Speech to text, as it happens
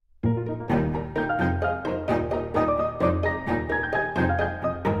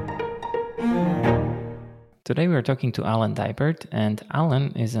Today we're talking to Alan Dybert, and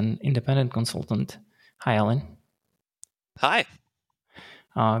Alan is an independent consultant. Hi, Alan. Hi.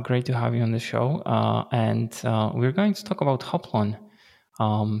 Great to have you on the show. And we're going to talk about Hoplon.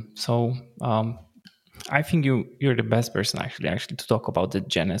 I think you're the best person actually to talk about the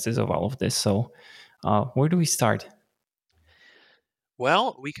genesis of all of this. So where do we start?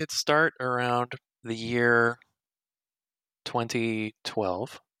 Well, we could start around the year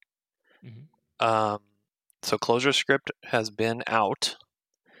 2012. So ClojureScript has been out,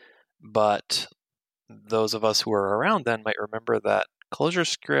 but those of us who were around then might remember that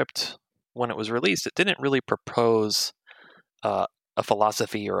ClojureScript, when it was released, it didn't really propose a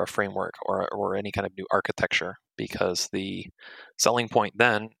philosophy or a framework or any kind of new architecture, because the selling point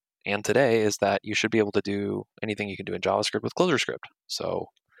then and today is that you should be able to do anything you can do in JavaScript with ClojureScript. So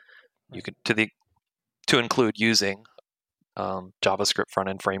you could to include using JavaScript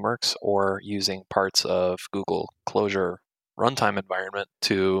front-end frameworks or using parts of Google Clojure runtime environment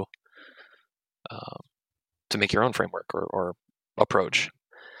to make your own framework or approach.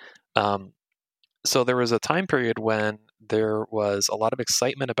 So there was a time period when there was a lot of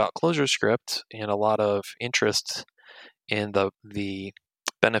excitement about ClojureScript and a lot of interest in the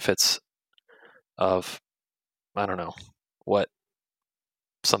benefits of, I don't know, what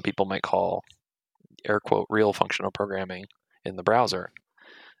some people might call air quote real functional programming in the browser,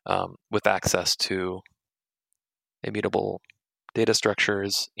 with access to immutable data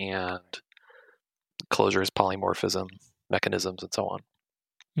structures and Clojure's polymorphism mechanisms and so on.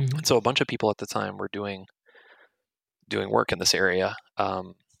 Mm-hmm. And so a bunch of people at the time were doing work in this area.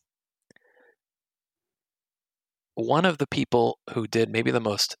 One of the people who did maybe the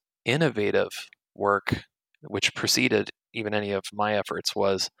most innovative work, which preceded even any of my efforts,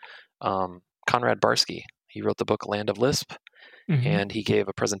 was Conrad Barsky. He wrote the book Land of Lisp, and he gave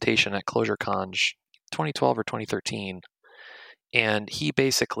a presentation at ClojureCon 2012 or 2013, and he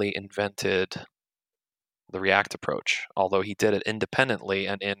basically invented the React approach, although he did it independently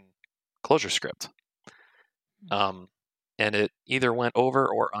and in ClojureScript. And it either went over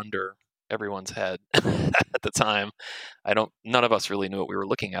or under everyone's head at the time. None of us really knew what we were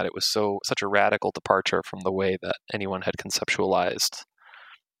looking at. It was such a radical departure from the way that anyone had conceptualized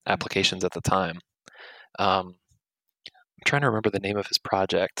applications at the time. I'm trying to remember the name of his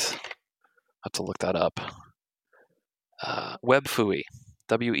project. I'll have to look that up. WebFui,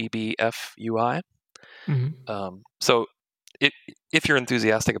 WEBFUI. So if you're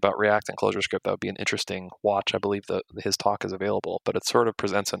enthusiastic about React and ClojureScript, that would be an interesting watch. I believe his talk is available, but it sort of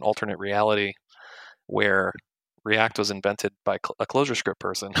presents an alternate reality where React was invented by a ClojureScript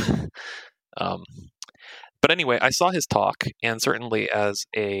person. But anyway, I saw his talk, and certainly as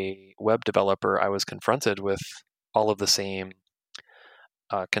a web developer, I was confronted with all of the same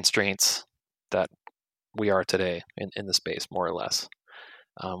constraints that we are today in the space, more or less,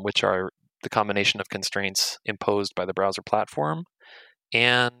 which are the combination of constraints imposed by the browser platform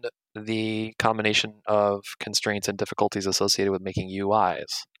and the combination of constraints and difficulties associated with making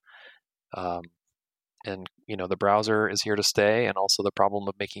UIs. And the browser is here to stay, and also the problem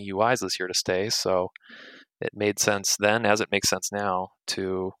of making UIs is here to stay. So it made sense then, as it makes sense now,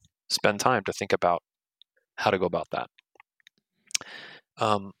 to spend time to think about how to go about that.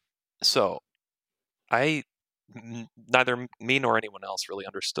 So neither me nor anyone else really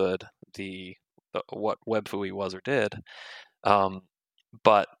understood what WebFui was or did,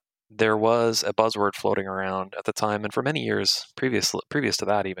 but there was a buzzword floating around at the time, and for many years previous to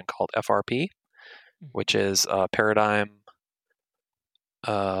that, even, called FRP, which is a paradigm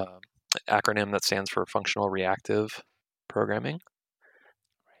acronym that stands for Functional Reactive Programming.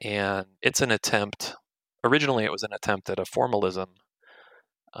 And it's originally it was an attempt at a formalism,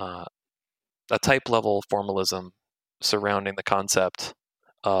 a type-level formalism surrounding the concept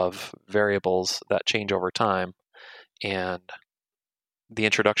of variables that change over time and the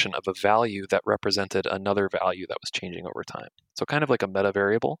introduction of a value that represented another value that was changing over time. So kind of like a meta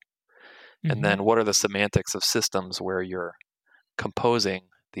variable. And then what are the semantics of systems where you're composing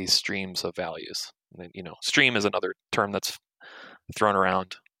these streams of values? And, stream is another term that's thrown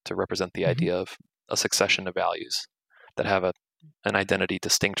around to represent the idea of a succession of values that have an identity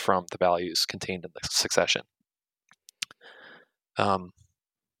distinct from the values contained in the succession.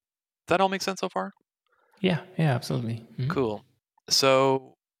 That all make sense so far? Yeah, absolutely. Cool.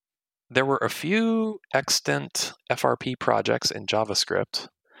 So there were a few extant FRP projects in JavaScript.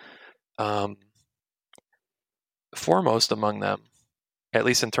 Foremost among them, at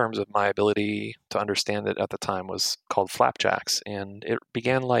least in terms of my ability to understand it at the time, was called Flapjacks, and it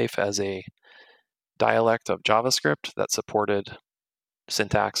began life as a dialect of JavaScript that supported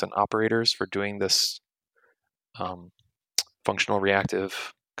syntax and operators for doing this functional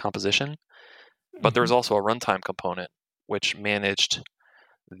reactive composition. But there was also a runtime component which managed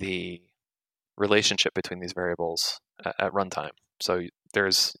the relationship between these variables at runtime. So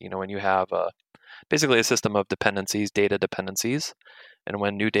there's, when you have basically a system of dependencies, data dependencies, and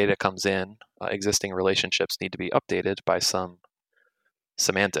when new data comes in, existing relationships need to be updated by some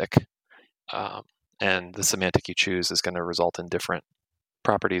semantic. And the semantic you choose is going to result in different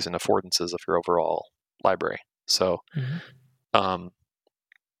properties and affordances of your overall library. So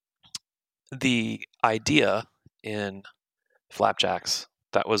the idea in Flapjacks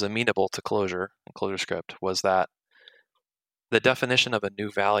that was amenable to Clojure and ClojureScript was that the definition of a new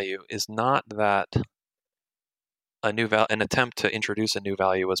value is not that an attempt to introduce a new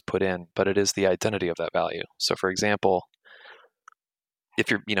value was put in, but it is the identity of that value. So for example, if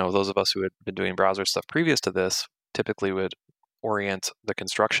you're, those of us who had been doing browser stuff previous to this typically would orient the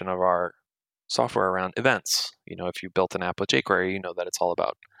construction of our software around events. If you built an app with jQuery, you know that it's all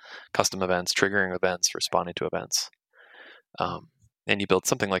about custom events, triggering events, responding to events. And you build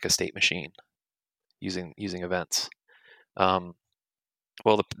something like a state machine using events. Well,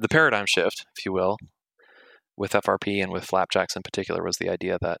 the paradigm shift, if you will, with FRP and with Flapjacks in particular was the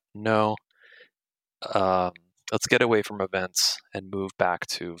idea that no, let's get away from events and move back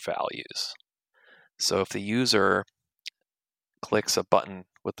to values. So if the user clicks a button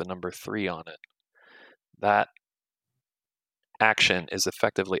with the number 3 on it, that action is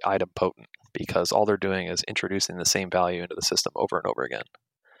effectively idempotent because all they're doing is introducing the same value into the system over and over again.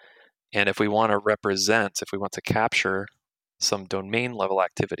 And if we want to capture some domain level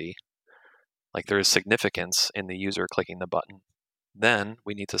activity, like there is significance in the user clicking the button, then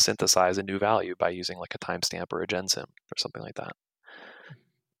we need to synthesize a new value by using like a timestamp or a gensim or something like that.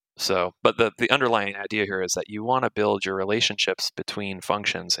 So, but the underlying idea here is that you want to build your relationships between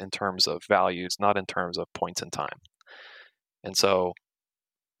functions in terms of values, not in terms of points in time. And so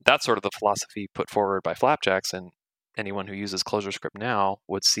that's sort of the philosophy put forward by Flapjacks, and anyone who uses ClojureScript now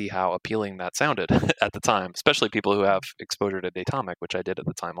would see how appealing that sounded at the time, especially people who have exposure to Datomic, which I did at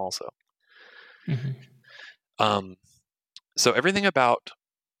the time also. So everything about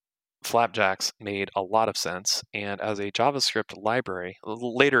Flapjacks made a lot of sense, and as a JavaScript library,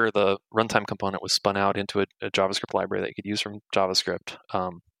 later the runtime component was spun out into a JavaScript library that you could use from JavaScript.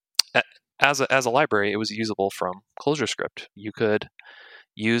 As a library, it was usable from ClojureScript. You could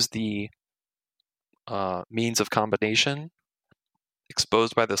use the means of combination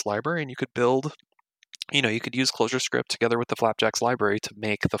exposed by this library, and you could build, you could use ClojureScript together with the Flapjacks library to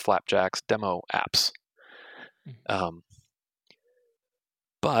make the Flapjacks demo apps.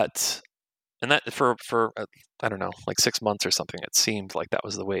 And that for I don't know, like 6 months or something, it seemed like that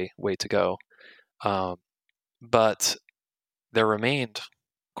was the way to go. But there remained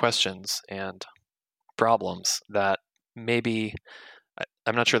questions and problems that maybe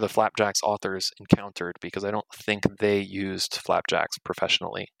I'm not sure the Flapjacks authors encountered, because I don't think they used Flapjacks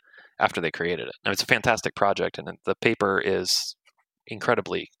professionally after they created it. Now, it's a fantastic project, and the paper is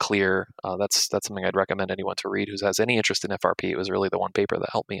incredibly clear. That's something I'd recommend anyone to read who has any interest in FRP. It was really the one paper that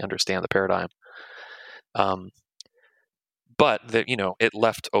helped me understand the paradigm. But it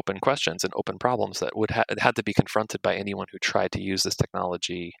left open questions and open problems that had to be confronted by anyone who tried to use this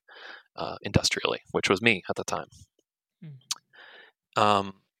technology industrially, which was me at the time.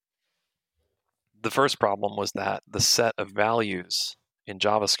 The first problem was that the set of values in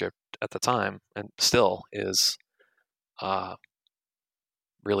JavaScript at the time, and still is,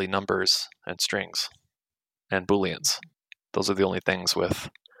 really numbers and strings and Booleans. Those are the only things with,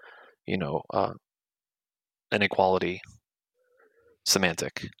 an equality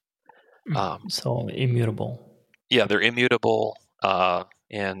semantic. So immutable. Yeah, they're immutable,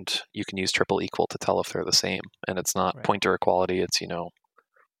 and you can use triple equal to tell if they're the same. And it's not pointer equality; it's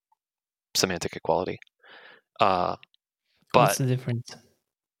semantic equality. What's the difference?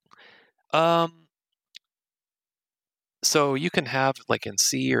 So you can have, like in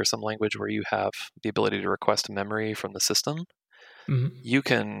C or some language where you have the ability to request memory from the system, you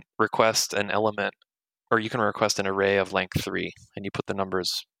can request an element, or you can request an array of length 3, and you put the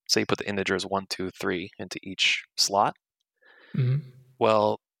numbers, say you put the integers 1, 2, 3 into each slot.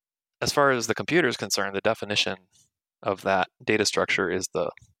 Well, as far as the computer is concerned, the definition of that data structure is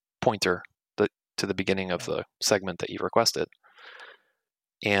the pointer to the beginning of the segment that you requested.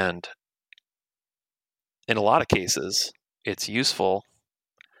 And in a lot of cases, it's useful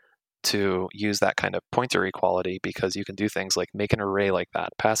to use that kind of pointer equality, because you can do things like make an array like that,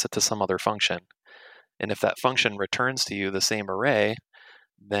 pass it to some other function. And if that function returns to you the same array,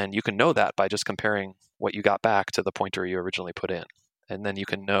 then you can know that by just comparing what you got back to the pointer you originally put in. And then you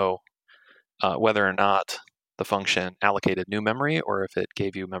can know whether or not the function allocated new memory or if it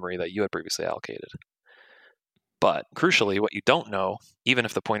gave you memory that you had previously allocated. But crucially, what you don't know, even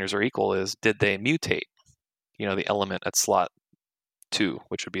if the pointers are equal, is did they mutate, the element at slot 2,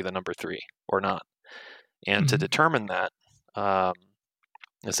 which would be the number 3, or not? And to determine that, the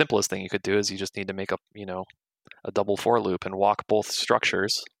simplest thing you could do is you just need to make a double for loop and walk both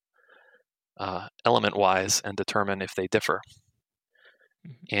structures element-wise and determine if they differ.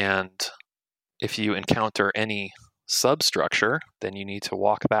 And if you encounter any substructure, then you need to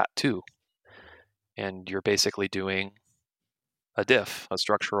walk that too. And you're basically doing a diff, a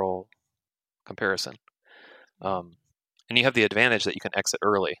structural comparison. And you have the advantage that you can exit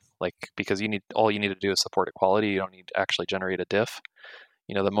early, because all you need to do is support equality. You don't need to actually generate a diff.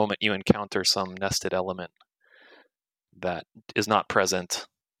 The moment you encounter some nested element that is not present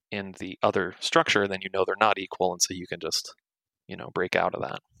in the other structure, then they're not equal, and so you can just break out of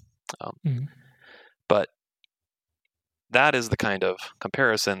that. But that is the kind of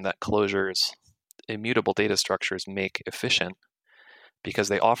comparison that Clojure's immutable data structures make efficient, because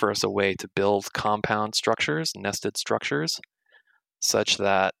they offer us a way to build compound structures, nested structures, such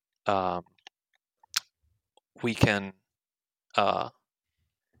that we can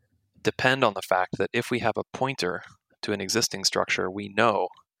depend on the fact that if we have a pointer to an existing structure, we know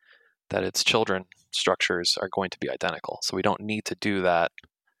that its children structures are going to be identical. So we don't need to do that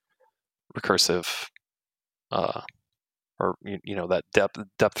recursive or that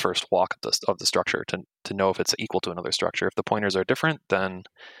depth first walk of the structure to know if it's equal to another structure. If the pointers are different, then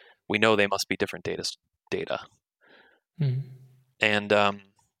we know they must be different data. And I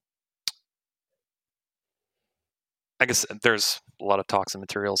guess there's a lot of talks and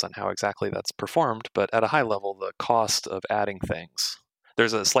materials on how exactly that's performed, but at a high level, the cost of adding things,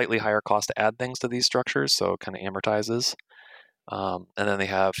 there's a slightly higher cost to add things to these structures, so it kind of amortizes. And then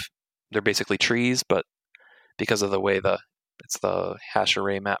they're basically trees, but because of the way it's the hash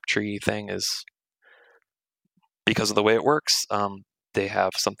array map tree thing is, because of the way it works, they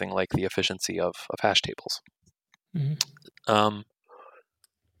have something like the efficiency of hash tables. So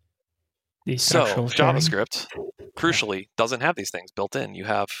JavaScript, crucially, doesn't have these things built in. You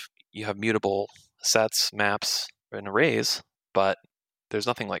have mutable sets, maps, and arrays, but there's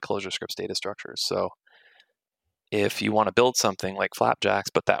nothing like ClojureScript's data structures. So if you want to build something like Flapjacks,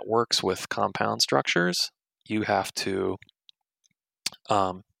 but that works with compound structures, you have to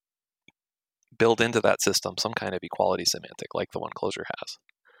build into that system some kind of equality semantic, like the one Clojure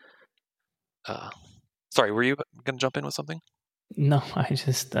has. Sorry, were you going to jump in with something? No, I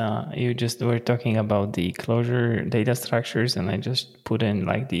just you just were talking about the Clojure data structures, and I just put in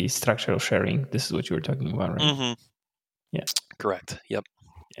like the structural sharing. This is what you were talking about, right? Mm-hmm. Yeah. Correct. Yep.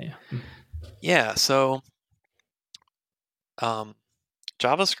 Yeah. Yeah. So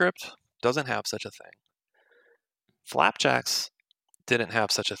JavaScript doesn't have such a thing. Flapjacks didn't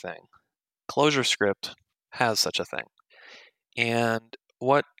have such a thing. ClojureScript has such a thing. And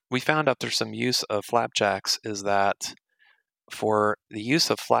what we found after some use of Flapjacks is that for the use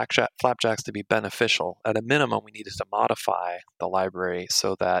of Flapjacks to be beneficial, at a minimum, we needed to modify the library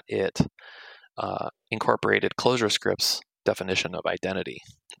so that it incorporated ClojureScript's definition of identity.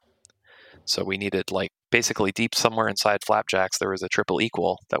 So we needed, basically deep somewhere inside Flapjacks, there was a triple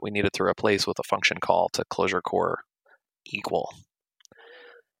equal that we needed to replace with a function call to Clojure core equal.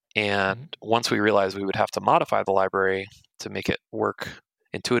 And once we realized we would have to modify the library to make it work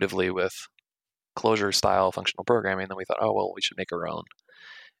intuitively with Clojure style functional programming, then we thought, oh, well, we should make our own.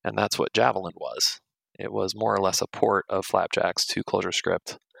 And that's what Javelin was. It was more or less a port of Flapjacks to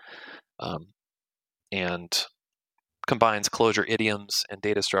ClojureScript, and combines Clojure idioms and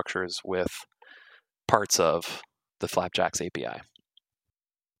data structures with parts of the Flapjacks API.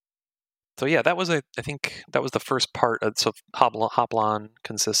 So yeah, I think that was the first part. So Hoplon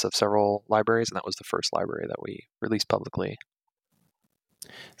consists of several libraries, and that was the first library that we released publicly.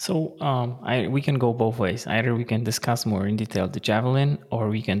 So we can go both ways. Either we can discuss more in detail the Javelin, or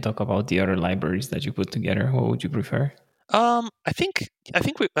we can talk about the other libraries that you put together. What would you prefer? I think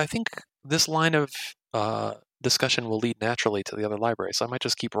this line of discussion will lead naturally to the other library, so I might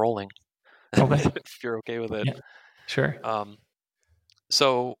just keep rolling. Okay. If you're okay with it. Yeah, sure.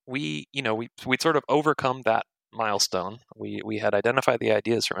 So we'd sort of overcome that milestone. We had identified the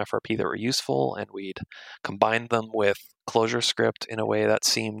ideas from FRP that were useful, and we'd combined them with ClojureScript in a way that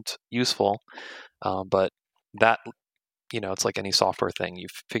seemed useful. But that, it's like any software thing. You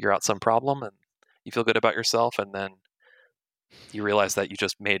figure out some problem, and you feel good about yourself, and then you realize that you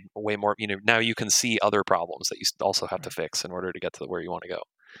just made way more. Now you can see other problems that you also have to fix in order to get to where you want to go.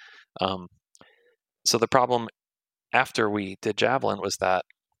 So the problem after we did Javelin was that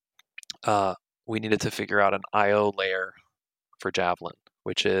we needed to figure out an I/O layer for Javelin,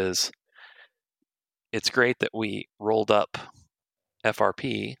 which is, it's great that we rolled up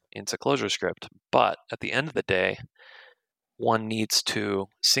FRP into ClojureScript, but at the end of the day, one needs to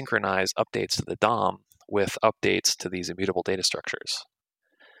synchronize updates to the DOM with updates to these immutable data structures.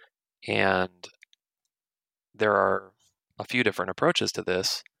 And there are a few different approaches to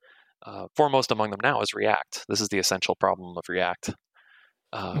this. Foremost among them now is React. This is the essential problem of React,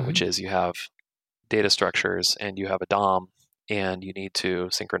 which is you have data structures and you have a DOM, and you need to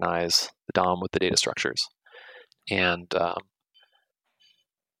synchronize the DOM with the data structures. And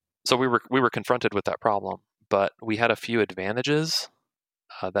so we were confronted with that problem, but we had a few advantages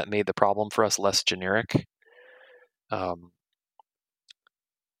that made the problem for us less generic. One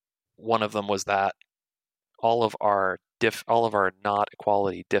of them was that all of our not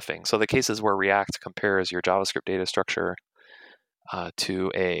equality diffing. So the cases where React compares your JavaScript data structure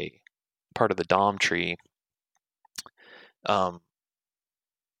to a part of the DOM tree,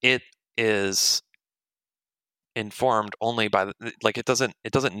 it is informed only by it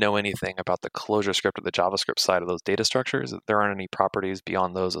doesn't know anything about the ClojureScript or the JavaScript side of those data structures. There aren't any properties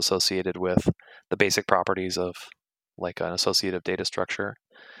beyond those associated with the basic properties of like an associative data structure.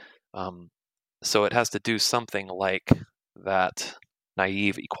 So it has to do something like that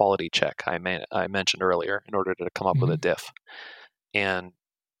naive equality check I mentioned earlier in order to come up with a diff. And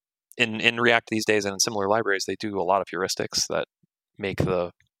in React these days and in similar libraries, they do a lot of heuristics that make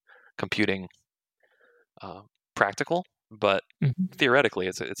the computing practical, but theoretically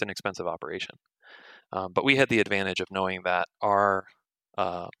it's an expensive operation. But we had the advantage of knowing that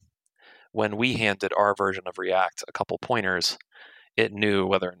when we handed our version of React a couple pointers, it knew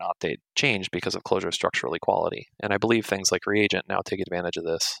whether or not they'd changed because of closure structural equality. And I believe things like Reagent now take advantage of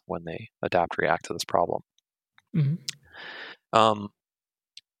this when they adapt React to this problem.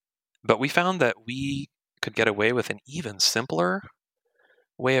 But we found that we could get away with an even simpler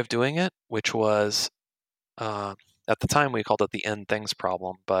way of doing it, which was, at the time we called it the n things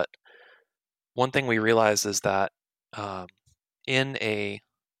problem. But one thing we realized is that in a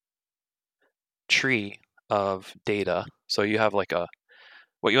tree of data, so you have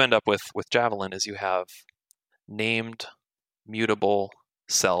what you end up with Javelin is you have named mutable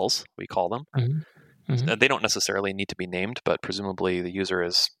cells, we call them. They don't necessarily need to be named, but presumably the user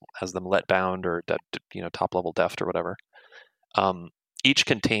has them let bound or top level deft or whatever. Each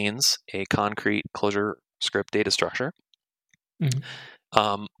contains a concrete ClojureScript data structure,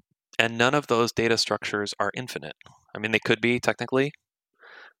 and none of those data structures are infinite. I mean, they could be technically,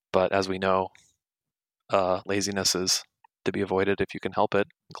 but as we know, laziness is to be avoided if you can help it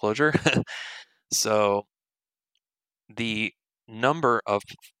in Clojure. So the number of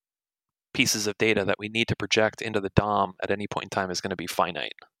pieces of data that we need to project into the DOM at any point in time is going to be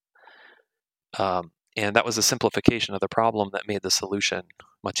finite. And that was a simplification of the problem that made the solution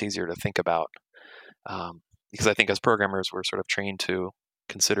much easier to think about. Because I think as programmers, we're sort of trained to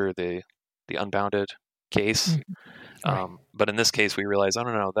consider the unbounded case. But in this case, we realize, oh,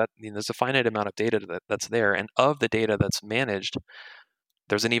 no, that there's a finite amount of data that's there. And of the data that's managed,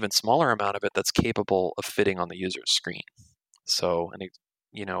 there's an even smaller amount of it that's capable of fitting on the user's screen. So,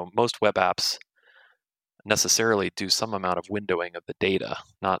 most web apps necessarily do some amount of windowing of the data,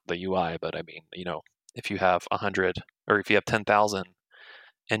 not the UI, but I mean, if you have 100 or if you have 10,000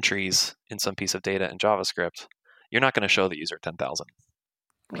 entries in some piece of data in JavaScript, you're not going to show the user 10,000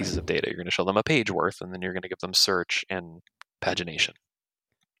 pieces of data. You're going to show them a page worth, and then you're going to give them search and pagination.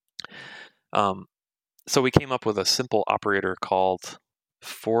 So we came up with a simple operator called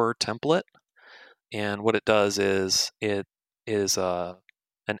forTemplate, and what it does is it is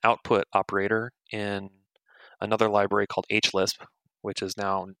an output operator in another library called hlisp, which is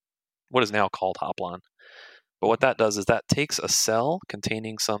now called Hoplon. But what that does is that takes a cell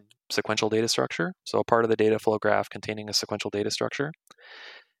containing some sequential data structure, so a part of the data flow graph containing a sequential data structure,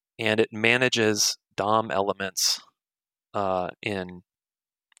 and it manages DOM elements in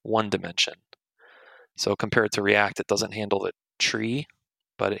one dimension. So compared to React, it doesn't handle the tree,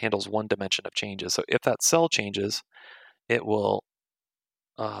 but it handles one dimension of changes. So if that cell changes, it will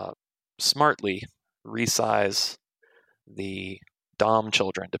smartly resize the DOM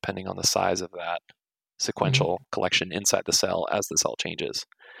children depending on the size of that sequential collection inside the cell as the cell changes.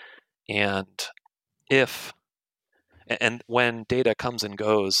 And when data comes and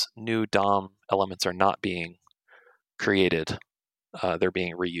goes, new DOM elements are not being created; they're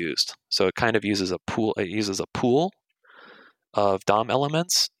being reused. So it kind of uses a pool. It uses a pool of DOM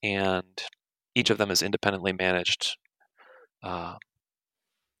elements, and each of them is independently managed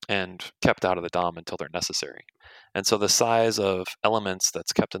and kept out of the DOM until they're necessary. And so the size of elements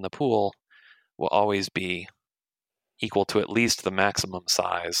that's kept in the pool will always be equal to at least the maximum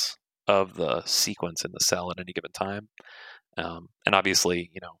size of the sequence in the cell at any given time. And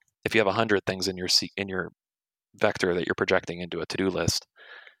obviously, if you have 100 things in your vector that you're projecting into a to-do list,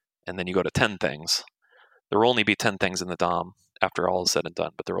 and then you go to 10 things, there will only be 10 things in the DOM after all is said and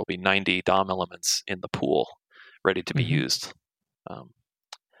done, but there will be 90 DOM elements in the pool ready to be used.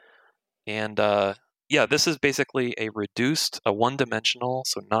 This is basically a one-dimensional,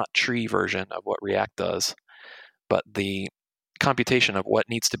 so not tree version of what React does, but the computation of what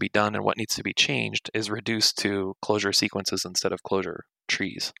needs to be done and what needs to be changed is reduced to closure sequences instead of closure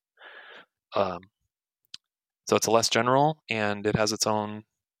trees. So it's less general, and it has its own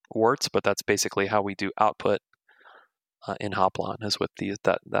warts, but that's basically how we do output in Hoplon, is with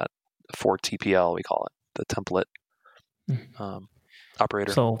that for TPL, we call it, the template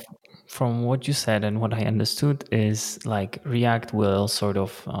operator. So from what you said and what I understood is like React will sort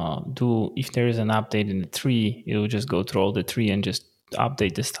of do, if there is an update in the tree, it will just go through all the tree and just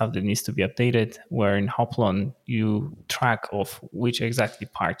update the stuff that needs to be updated, where in Hoplon you track of which exactly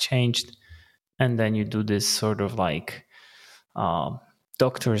part changed, and then you do this sort of like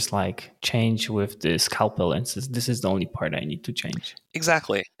doctors like change with the scalpel and says, this is the only part I need to change.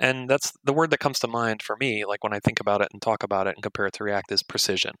 Exactly. And that's the word that comes to mind for me, like when I think about it and talk about it and compare it to React, is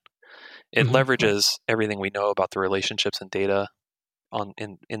precision. It leverages everything we know about the relationships and data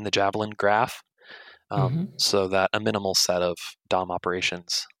in the Javelin graph, so that a minimal set of DOM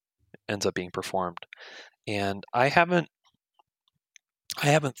operations ends up being performed. And I haven't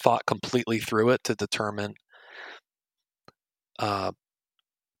thought completely through it to determine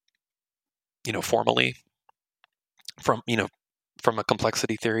formally from a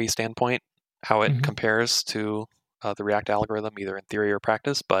complexity theory standpoint, how it compares to the React algorithm, either in theory or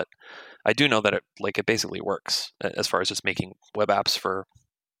practice. But I do know that it basically works as far as just making web apps for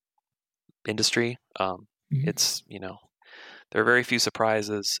industry. It's, there are very few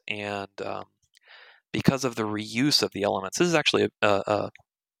surprises, and because of the reuse of the elements, this is actually a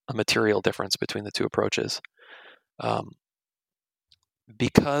material difference between the two approaches.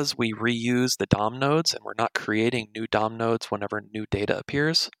 Because we reuse the DOM nodes and we're not creating new DOM nodes whenever new data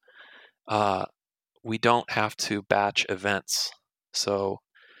appears, we don't have to batch events. So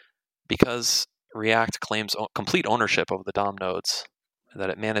because React claims complete ownership of the DOM nodes that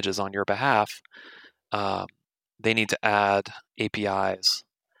it manages on your behalf, they need to add APIs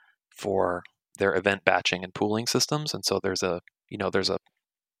for their event batching and pooling systems. And so there's an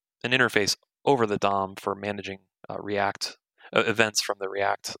interface over the DOM for managing React events from the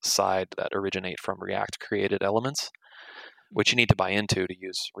React side that originate from React created elements, which you need to buy into to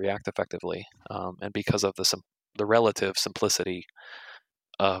use React effectively. And because of the relative simplicity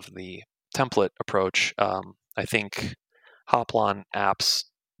of the template approach, I think Hoplon apps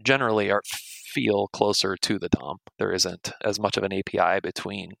generally feel closer to the DOM. There isn't as much of an API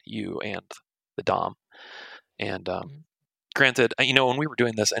between you and the DOM. And granted, when we were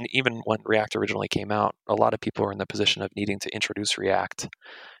doing this, and even when React originally came out, a lot of people were in the position of needing to introduce React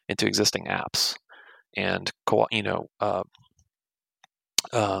into existing apps and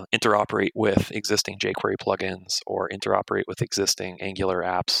interoperate with existing jQuery plugins or interoperate with existing Angular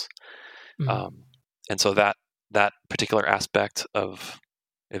apps. And so that particular aspect of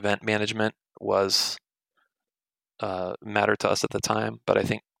event management was mattered to us at the time. But I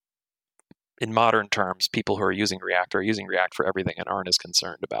think in modern terms, people who are using React for everything and aren't as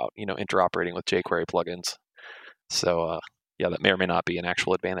concerned about, interoperating with jQuery plugins. So, that may or may not be an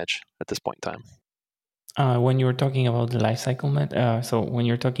actual advantage at this point in time. When you were talking about the lifecycle so when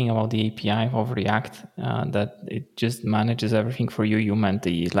you're talking about the API of React, that it just manages everything for you, you meant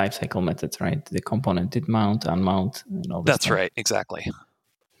the lifecycle methods, right? The component did mount, unmount, and all this That's stuff. right, exactly.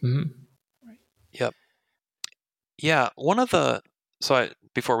 Right. Yep. Yeah,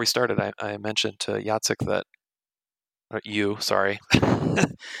 before we started, I mentioned to Jacek that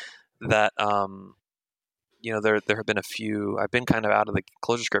that there have been a few. I've been kind of out of the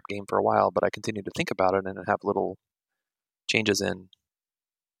ClojureScript game for a while, but I continue to think about it and have little changes in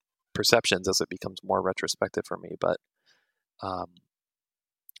perceptions as it becomes more retrospective for me. But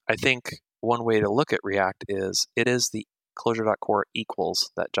I think one way to look at React is it is the Clojure.core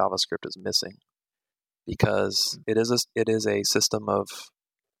equals that JavaScript is missing, because it is a system of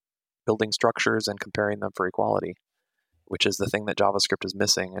building structures and comparing them for equality, which is the thing that JavaScript is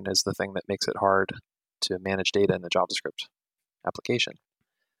missing and is the thing that makes it hard to manage data in the JavaScript application.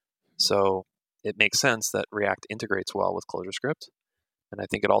 So it makes sense that React integrates well with ClojureScript, and I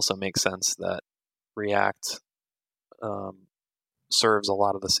think it also makes sense that React serves a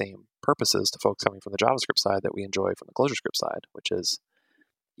lot of the same purposes to folks coming from the JavaScript side that we enjoy from the ClojureScript side, which is,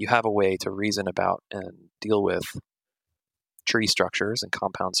 you have a way to reason about and deal with tree structures and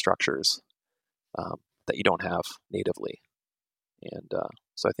compound structures that you don't have natively. And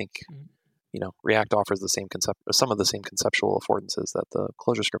so I think React offers the same some of the same conceptual affordances that the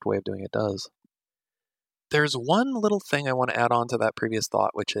ClojureScript way of doing it does. There's one little thing I want to add on to that previous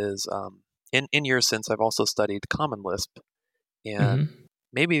thought, which is in years since I've also studied Common Lisp, and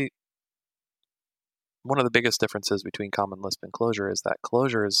maybe one of the biggest differences between Common Lisp and Clojure is that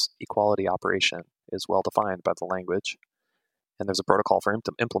Clojure's equality operation is well defined by the language, and there's a protocol for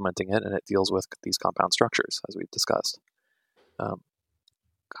implementing it, and it deals with these compound structures, as we've discussed.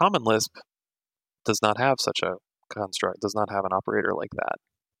 Common Lisp does not have such a construct, does not have an operator like that.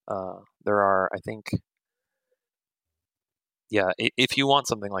 There are, I think, if you want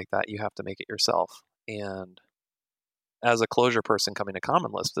something like that, you have to make it yourself. And as a Clojure person coming to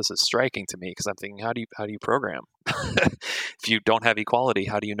Common Lisp, this is striking to me because I'm thinking, how do you program? If you don't have equality,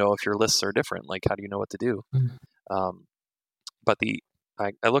 how do you know if your lists are different? Like, how do you know what to do? But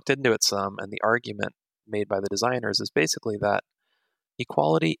I looked into it some, and the argument made by the designers is basically that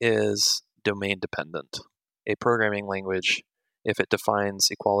equality is domain dependent. A programming language, if it defines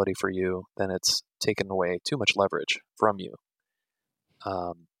equality for you, then it's taken away too much leverage from you.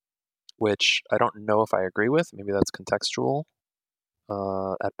 Which I don't know if I agree with. Maybe that's contextual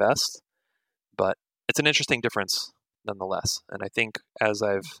at best, but it's an interesting difference nonetheless. And I think as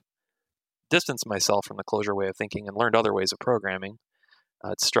I've distanced myself from the Clojure way of thinking and learned other ways of programming,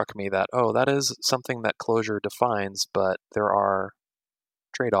 it struck me that, that is something that Clojure defines, but there are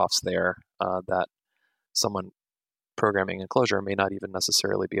trade-offs there that someone programming in Clojure may not even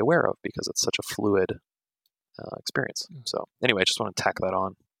necessarily be aware of because it's such a fluid experience. So anyway, I just want to tack that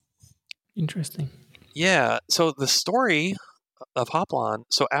on. Interesting. Yeah. So the story of Hoplon,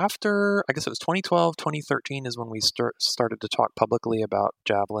 so after, I guess it was 2012, 2013 is when we started to talk publicly about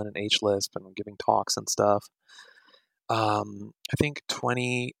Javelin and HLisp and giving talks and stuff. I think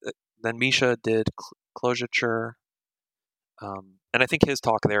then Misha did Clojure. And I think his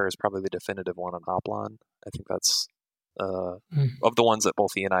talk there is probably the definitive one on Hoplon. I think that's, of the ones that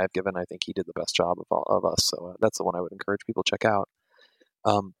both he and I have given, I think he did the best job of us. So that's the one I would encourage people to check out.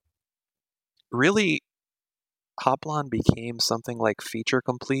 Really, Hoplon became something like feature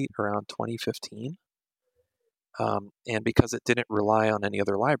complete around 2015. And because it didn't rely on any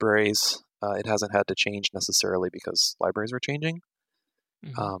other libraries, it hasn't had to change necessarily because libraries were changing.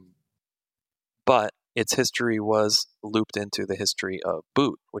 But its history was looped into the history of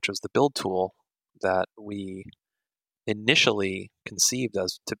Boot, which was the build tool that we initially conceived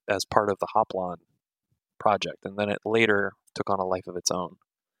as part of the Hoplon project, and then it later took on a life of its own.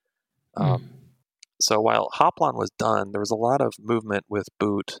 So while Hoplon was done, there was a lot of movement with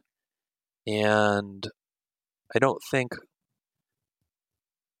Boot, and I don't think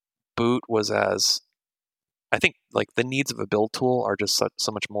Boot was I think like the needs of a build tool are just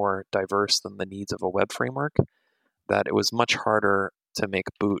so much more diverse than the needs of a web framework, that it was much harder to make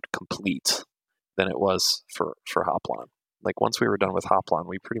Boot complete than it was for Hoplon. Like once we were done with Hoplon,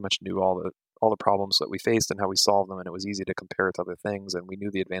 we pretty much knew all the problems that we faced and how we solved them, and it was easy to compare it to other things, and we knew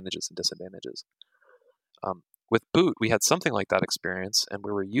the advantages and disadvantages. With Boot, we had something like that experience, and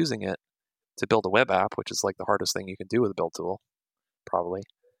we were using it to build a web app, which is like the hardest thing you can do with a build tool, probably.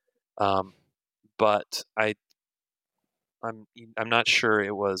 But I'm not sure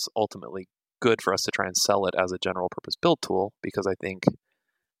it was ultimately good for us to try and sell it as a general purpose build tool, because I think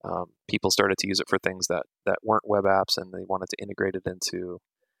people started to use it for things that weren't web apps, and they wanted to integrate it into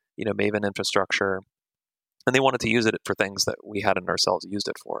Maven infrastructure, and they wanted to use it for things that we hadn't ourselves used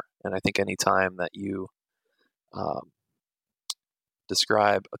it for. And I think any time that you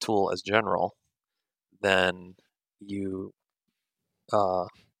describe a tool as general, then you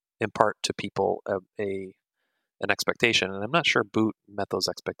impart to people an expectation, and I'm not sure Boot met those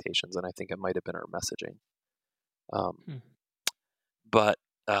expectations, and I think it might have been our messaging. But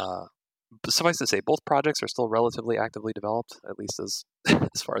suffice to say, both projects are still relatively actively developed, at least as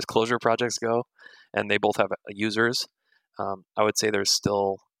far as Clojure projects go, and they both have users. I would say there's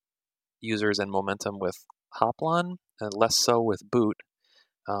still users and momentum with Hoplon, and less so with Boot.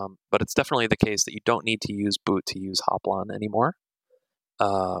 But it's definitely the case that you don't need to use Boot to use Hoplon anymore.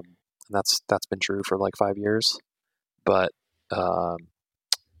 And that's been true for like 5 years. But I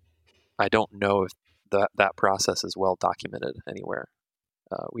don't know if that process is well documented anywhere.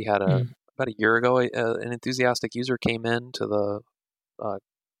 We had about a year ago, an enthusiastic user came in to the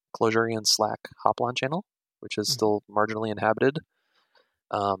Clojurian Slack Hoplon channel, which is still marginally inhabited,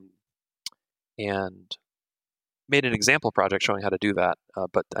 and made an example project showing how to do that,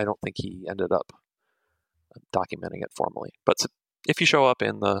 but I don't think he ended up documenting it formally. But if you show up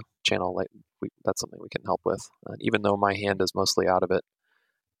in the channel, that's something we can help with. Even though my hand is mostly out of it,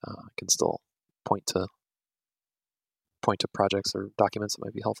 I can still point to projects or documents that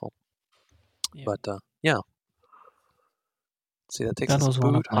might be helpful. Yeah. But yeah. See, that takes That us was to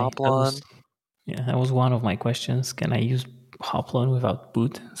one of boot, my Hoplon. that was one of my questions. Can I use Hoplon without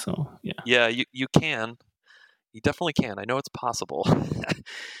boot? So yeah. Yeah, you can. You definitely can. I know it's possible.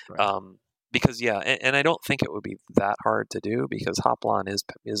 Right. Because and I don't think it would be that hard to do because Hoplon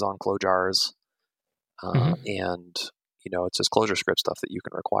is on Clojars, and it's just ClojureScript stuff that you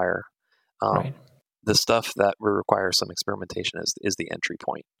can require. Right. The stuff that will require some experimentation is the entry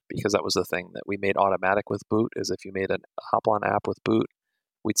point, because that was the thing that we made automatic with boot. Is if you made a Hoplon app with boot,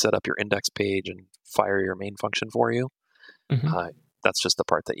 we'd set up your index page and fire your main function for you. That's just the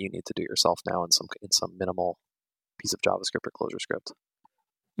part that you need to do yourself now in some minimal piece of JavaScript or ClojureScript.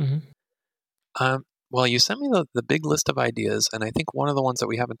 Well, you sent me the big list of ideas, and I think one of the ones that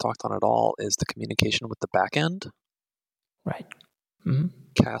we haven't talked on at all is the communication with the backend. Right.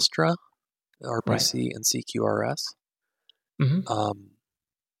 Castra, RPC, right. and CQRS.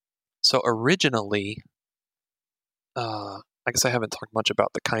 So originally, I guess I haven't talked much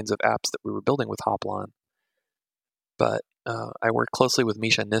about the kinds of apps that we were building with Hoplon, but I worked closely with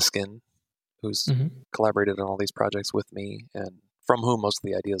Misha Niskin, who's collaborated on all these projects with me, and from whom most of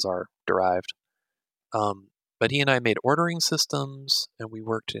the ideas are derived. But he and I made ordering systems, and we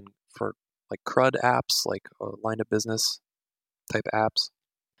worked for like CRUD apps, like line of business type apps.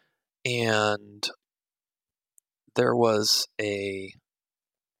 And there was an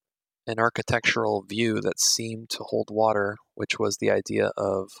architectural view that seemed to hold water, which was the idea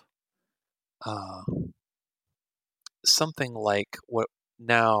of something like what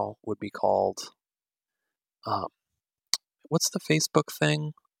now would be called, what's the Facebook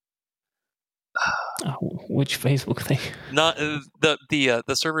thing? Which Facebook thing? Not the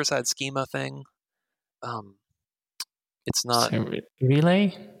server side schema thing. It's not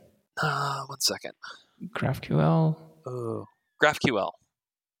Relay. 1 second. GraphQL. GraphQL.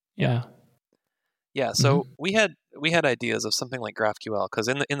 Yeah. Yeah. So we had ideas of something like GraphQL, because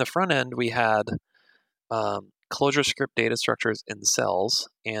in the front end we had ClojureScript data structures in cells,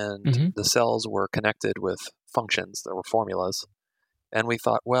 and the cells were connected with functions that were formulas. And we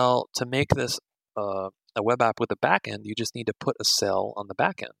thought, well, to make this a web app with a backend, you just need to put a cell on the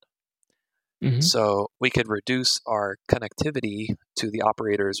backend. So we could reduce our connectivity to the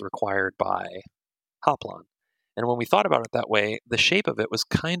operators required by Hoplon. And when we thought about it that way, the shape of it was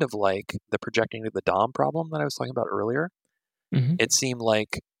kind of like the projecting to the DOM problem that I was talking about earlier. It seemed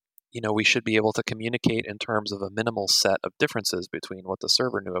like, we should be able to communicate in terms of a minimal set of differences between what the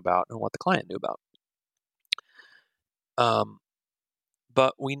server knew about and what the client knew about.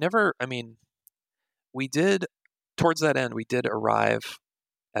 But we never, we did, towards that end, we did arrive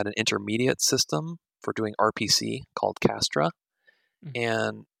at an intermediate system for doing RPC called Castra.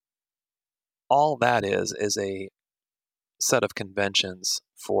 And all that is a set of conventions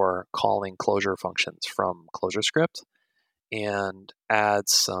for calling Clojure functions from ClojureScript, and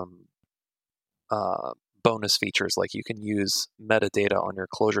adds some bonus features, like you can use metadata on your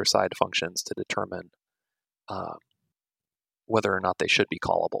Clojure side functions to determine whether or not they should be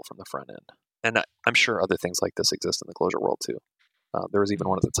callable from the front end. And I'm sure other things like this exist in the Clojure world too. There was even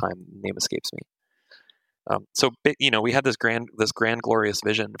one at the time, name escapes me. So we had this grand glorious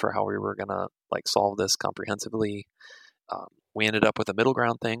vision for how we were gonna solve this comprehensively. We ended up with a middle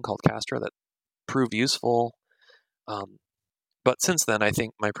ground thing called Castra that proved useful. But since then, I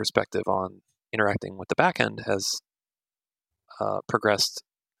think my perspective on interacting with the backend has progressed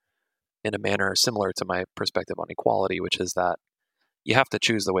in a manner similar to my perspective on equality, which is that you have to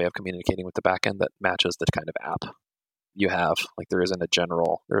choose the way of communicating with the backend that matches the kind of app you have. There isn't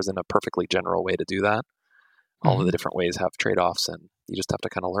a perfectly general way to do that. All of the different ways have trade-offs, and you just have to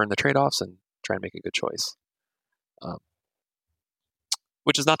kind of learn the trade-offs and try and make a good choice.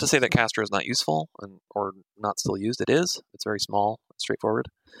 Which is not to say that Castra is not useful or not still used. It is. It's very small, straightforward.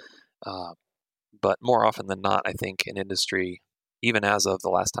 But more often than not, I think in industry, even as of the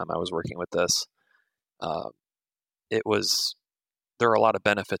last time I was working with this, there are a lot of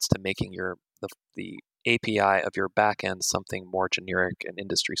benefits to making the API of your backend something more generic and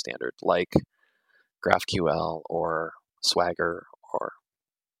industry standard, like GraphQL or Swagger or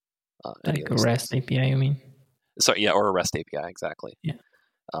like a REST API, you mean? So yeah, or a REST API, exactly. Yeah.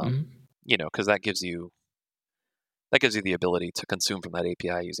 Because that gives you the ability to consume from that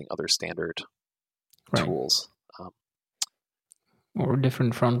API using other standard tools. Or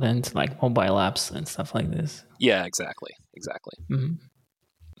different front ends like mobile apps and stuff like this. Yeah, exactly.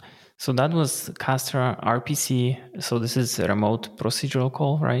 So that was Castra RPC. So this is a remote procedural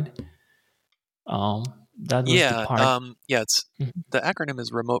call, right? That was the Yeah, part. it's the acronym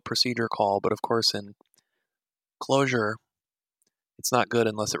is Remote Procedure Call, but of course in Clojure, it's not good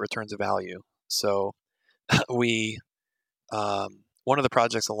unless it returns a value. So we one of the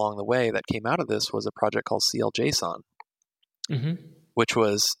projects along the way that came out of this was a project called CLJSON, which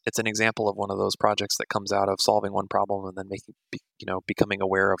it's an example of one of those projects that comes out of solving one problem and then becoming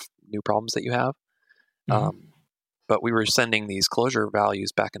aware of new problems that you have. But we were sending these Clojure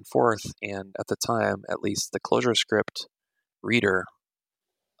values back and forth, and at the time, at least the ClojureScript reader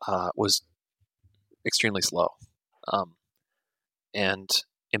was extremely slow, and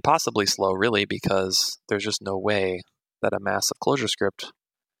impossibly slow, really, because there's just no way that a massive ClojureScript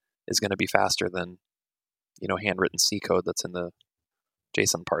is going to be faster than handwritten C code that's in the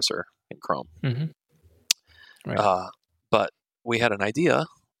JSON parser in Chrome. Right. But we had an idea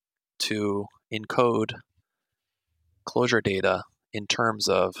to encode Clojure data in terms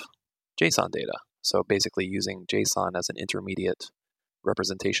of JSON data. So basically using JSON as an intermediate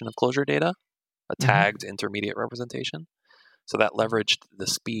representation of Clojure data, a tagged intermediate representation. So that leveraged the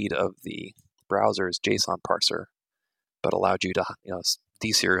speed of the browser's JSON parser, but allowed you to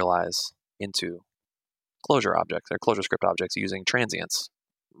deserialize into Clojure objects or ClojureScript objects using transients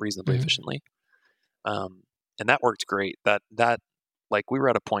reasonably efficiently. And that worked great. That like we were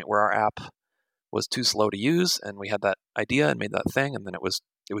at a point where our app was too slow to use, and we had that idea and made that thing, and then it was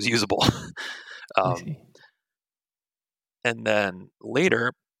usable. And then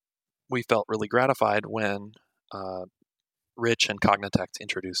later, we felt really gratified when Rich and Cognitect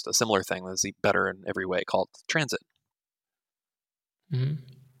introduced a similar thing that's better in every way called Transit.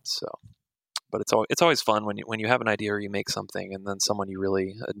 So, but it's always fun when you have an idea or you make something, and then someone you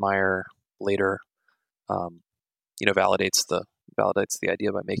really admire later, validates the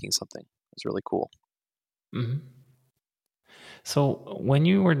idea by making something. It's really cool. So when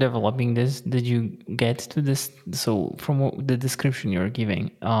you were developing this, did you get to this? So from the description you're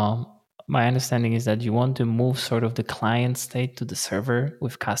giving, my understanding is that you want to move sort of the client state to the server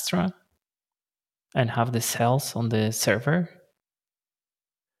with Castra and have the cells on the server.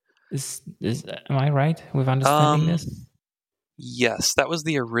 Am I right with understanding this? Yes, that was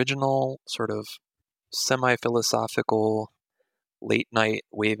the original sort of semi-philosophical late night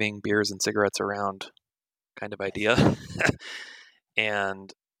waving beers and cigarettes around kind of idea.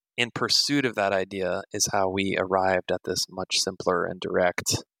 And in pursuit of that idea is how we arrived at this much simpler and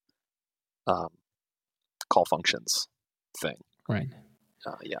direct call functions thing. Right.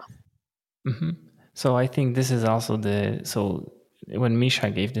 Yeah. So I think this is also when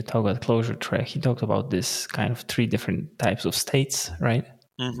Misha gave the talk at Clojure Track, he talked about this kind of 3 different types of states, right?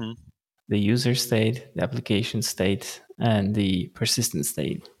 The user state, the application state, and the persistent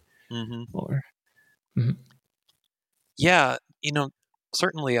state. Yeah,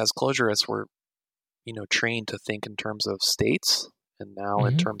 certainly as Clojurists, we're trained to think in terms of states and now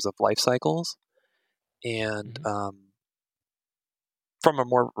in terms of life cycles. And from a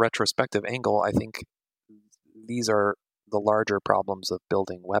more retrospective angle, I think these are the larger problems of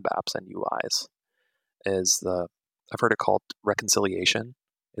building web apps and UIs. I've heard it called reconciliation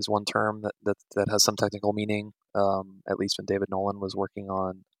is one term that has some technical meaning. At least when David Nolan was working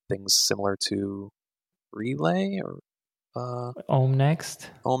on things similar to Relay or Om Next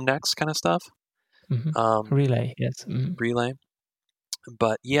kind of stuff. Relay, yes. Relay.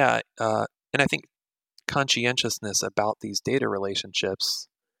 But yeah, and I think conscientiousness about these data relationships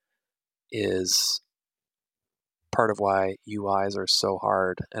is part of why UIs are so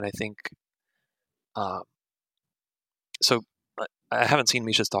hard. And I think, so I haven't seen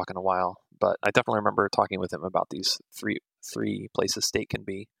Misha's talk in a while, but I definitely remember talking with him about these three places state can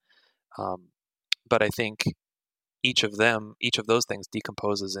be. But I think each of those things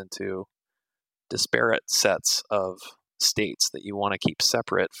decomposes into disparate sets of states that you want to keep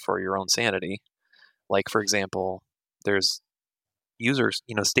separate for your own sanity. Like, for example, there's users,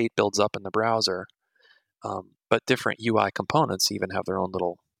 state builds up in the browser, but different UI components even have their own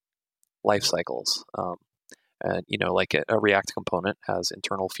little life cycles. And, like a React component has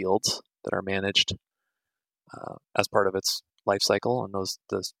internal fields that are managed as part of its life cycle, and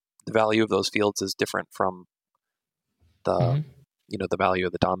the value of those fields is different from the the value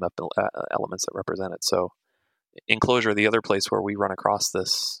of the DOM elements that represent it. So in Clojure, the other place where we run across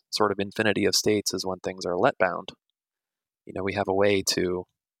this sort of infinity of states is when things are let bound. We have a way to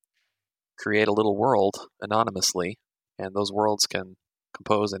create a little world anonymously, and those worlds can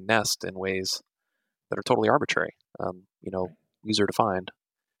compose and nest in ways that are totally arbitrary, user defined.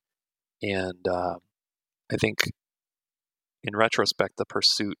 And I think in retrospect, the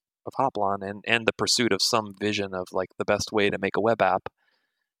pursuit Hoplon and the pursuit of some vision of like the best way to make a web app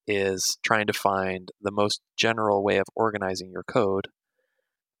is trying to find the most general way of organizing your code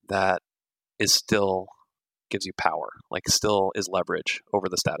that is still gives you power, like still is leverage over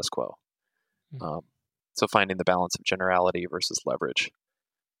the status quo. So finding the balance of generality versus leverage.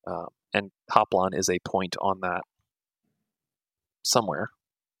 And Hoplon is a point on that somewhere.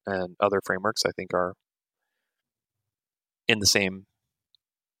 And other frameworks, I think, are in the same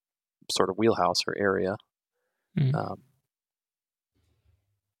sort of wheelhouse or area.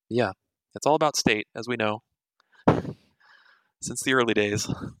 Yeah, it's all about state, as we know, since the early days.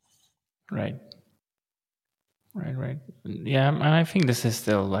 Right. Yeah, and I think this is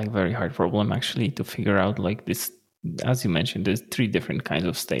still like very hard problem actually to figure out. Like this, as you mentioned, there's three different kinds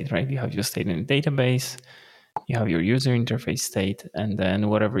of state, right? You have your state in a database, you have your user interface state, and then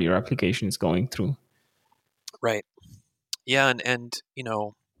whatever your application is going through. Right. Yeah, and you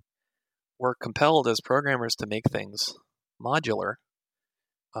know, we're compelled as programmers to make things modular.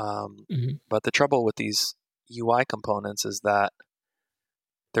 But the trouble with these UI components is that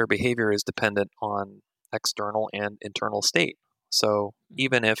their behavior is dependent on external and internal state. So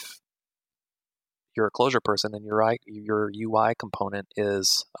even if you're a Clojure person and your UI component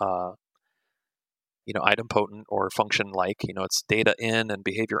is idempotent or function like, it's data in and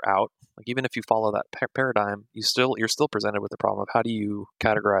behavior out. Like even if you follow that paradigm, you're still presented with the problem of how do you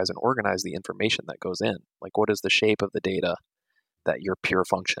categorize and organize the information that goes in? Like what is the shape of the data that your pure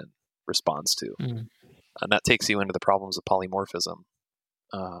function responds to? And that takes you into the problems of polymorphism,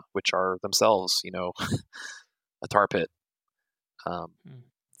 which are themselves, a tar pit.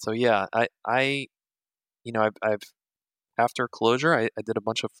 So yeah, I've after Clojure, I did a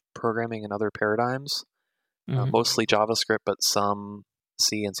bunch of programming in other paradigms, mostly JavaScript, but some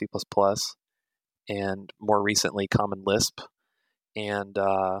C and C++, and more recently Common Lisp. And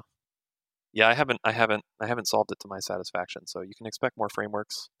yeah, I haven't solved it to my satisfaction. So you can expect more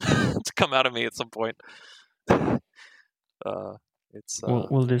frameworks to come out of me at some point.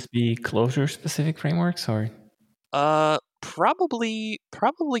 Will this be Clojure specific frameworks or? Probably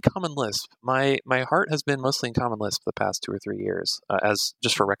Common Lisp. My heart has been mostly in Common Lisp the past 2 or 3 years, as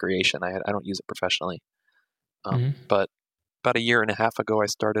just for recreation. I don't use it professionally. But about a year and a half ago, I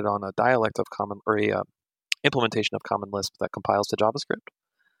started on a dialect of Common, or a implementation of Common Lisp that compiles to JavaScript.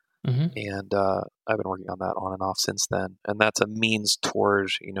 And I've been working on that on and off since then. And that's a means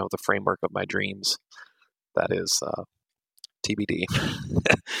towards the framework of my dreams. That is TBD.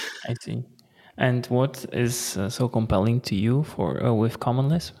 I see. And what is so compelling to you with Common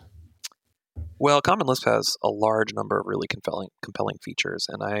Lisp? Well, Common Lisp has a large number of really compelling features,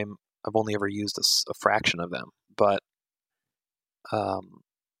 and I've only ever used a fraction of them. But I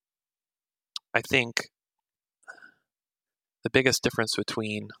think the biggest difference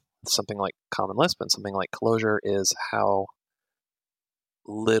between something like Common Lisp and something like Clojure is how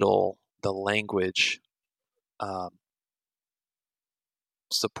little the language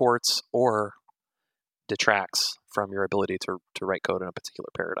supports or detracts from your ability to write code in a particular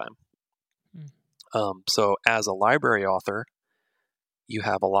paradigm. So as a library author, you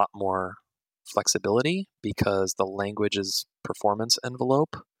have a lot more flexibility because the language's performance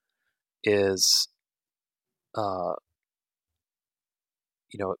envelope is,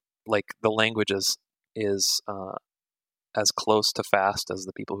 like the language is as close to fast as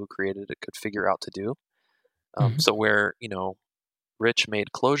the people who created it could figure out to do. So where, Rich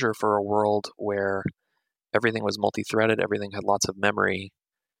made Clojure for a world where everything was multi-threaded, everything had lots of memory,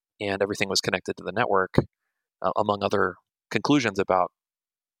 and everything was connected to the network, among other conclusions about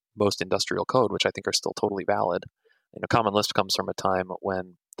most industrial code, which I think are still totally valid. Common Lisp comes from a time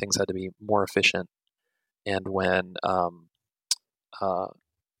when things had to be more efficient and when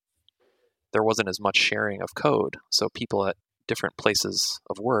there wasn't as much sharing of code. So people at different places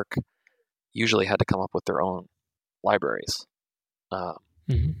of work usually had to come up with their own libraries.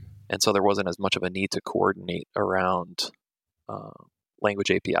 And so there wasn't as much of a need to coordinate around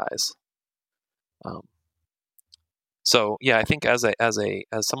language APIs. So yeah, I think as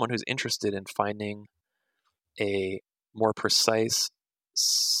someone who's interested in finding a more precise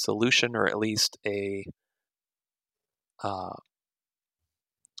solution, or at least a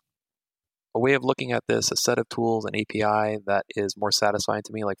way of looking at this, a set of tools, an API that is more satisfying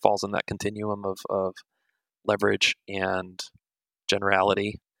to me, like falls in that continuum of leverage and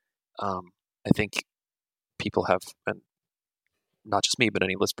generality. I think people have, and not just me, but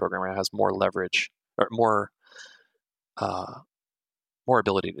any Lisp programmer has more leverage or more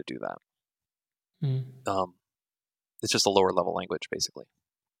ability to do that. It's just a lower level language, basically.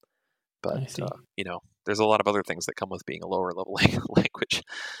 But there's a lot of other things that come with being a lower level language.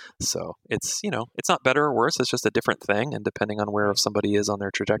 So it's it's not better or worse. It's just a different thing, and depending on where somebody is on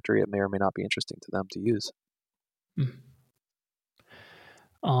their trajectory, it may or may not be interesting to them to use.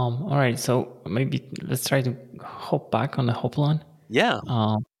 All right, so maybe let's try to hop back on the Hoplon. Yeah.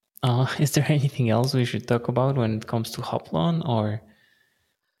 Is there anything else we should talk about when it comes to Hoplon, or?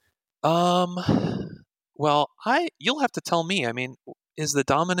 Well, you'll have to tell me. I mean, is the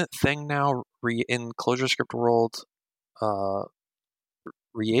dominant thing now in ClojureScript world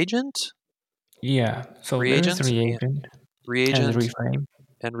reagent? Yeah, so there is Reagent reagent and reagent reframe.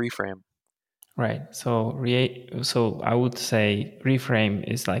 and reframe. Right. So so I would say reframe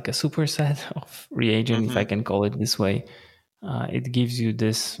is like a superset of reagent, if I can call it this way. It gives you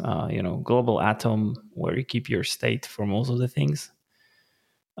this, global atom where you keep your state for most of the things.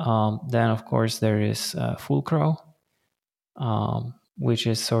 Then, of course, there is Fulcro, which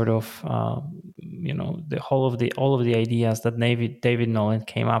is sort of the whole of the all of the ideas that David Nolan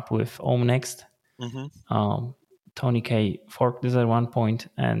came up with OhmNext. Tony K forked this at one point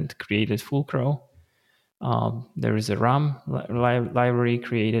and created Fulcro. There is a RAM library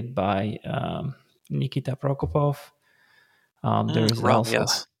created by Nikita Prokopov. There is RAM, also,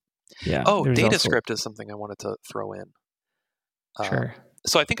 yes. yeah. Oh, There is also, DataScript is something I wanted to throw in. sure.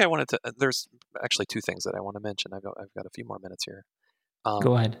 So I think I wanted to. There's actually two things that I want to mention. I've got a few more minutes here.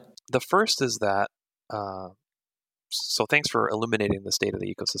 Go ahead. The first is that. So thanks for illuminating the state of the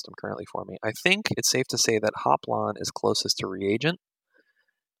ecosystem currently for me. I think it's safe to say that Hoplon is closest to Reagent,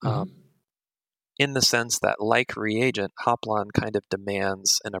 in the sense that, like Reagent, Hoplon kind of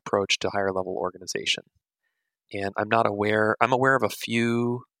demands an approach to higher level organization. And I'm aware of a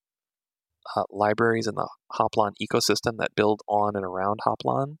few libraries in the Hoplon ecosystem that build on and around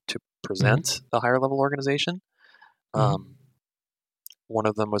Hoplon to present a higher level organization. One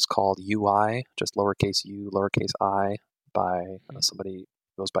of them was called UI, just lowercase u, lowercase I, by somebody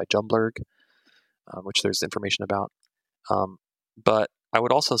who goes by Jumblurg, which there's information about. But I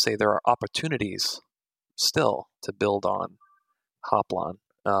would also say there are opportunities still to build on Hoplon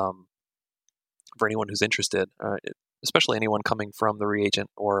for anyone who's interested, especially anyone coming from the Reagent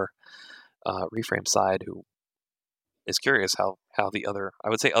or reframe side who is curious how the other, I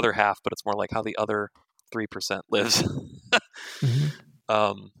would say other half, but it's more like how the other 3% lives.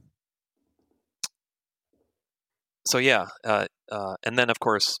 So yeah, and then of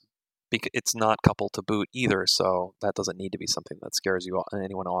course, it's not coupled to boot either, so that doesn't need to be something that scares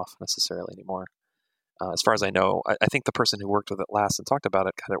anyone off necessarily anymore. As far as I know, I think the person who worked with it last and talked about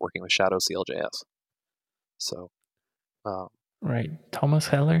it got it working with Shadow CLJS. So, right, Thomas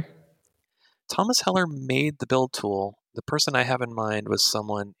Heller. Thomas Heller made the build tool. The person I have in mind was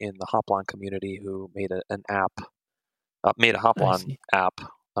someone in the Hoplon community who made an app, made a Hoplon app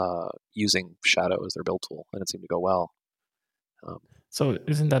using Shadow as their build tool, and it seemed to go well. So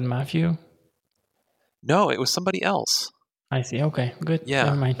isn't that Matthew? No, it was somebody else. I see. Okay, good. Yeah,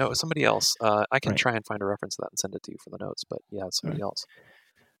 never mind. No, it was somebody else. I can try and find a reference to that and send it to you for the notes, but yeah, it's somebody else.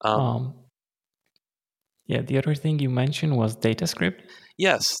 Yeah, the other thing you mentioned was DataScript.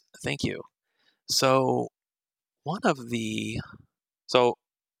 Yes, thank you. So when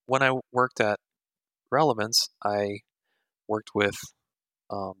I worked at Relevance, I worked with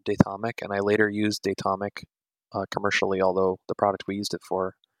Datomic, and I later used Datomic commercially, although the product we used it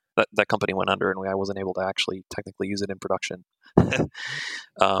for, that company went under, and I wasn't able to actually technically use it in production.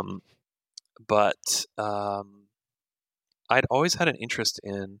 But I'd always had an interest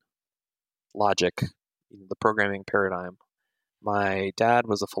in logic, the programming paradigm. My dad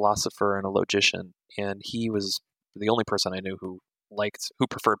was a philosopher and a logician, and he was the only person I knew who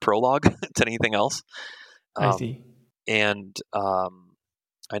preferred Prolog to anything else. I see. And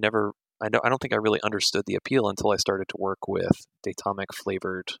I don't think I really understood the appeal until I started to work with Datomic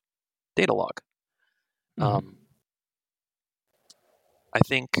flavored Datalog. I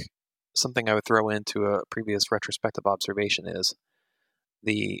think something I would throw into a previous retrospective observation is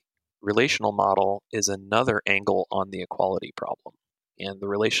the relational model is another angle on the equality problem. And the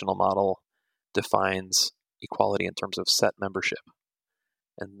relational model defines equality in terms of set membership.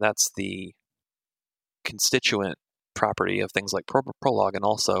 And that's the constituent property of things like Prolog and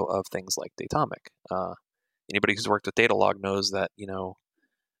also of things like Datomic. Anybody who's worked with Datalog knows that,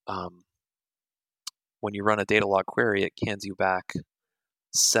 when you run a Datalog query, it cans you back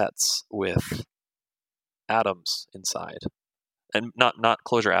sets with atoms inside. And not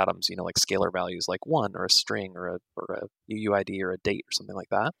Clojure atoms, like scalar values like 1 or a string or a UUID or a date or something like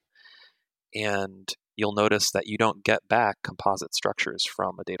that. And you'll notice that you don't get back composite structures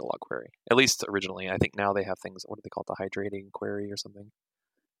from a Datalog query. At least originally. I think now they have things, what do they call it, the hydrating query or something?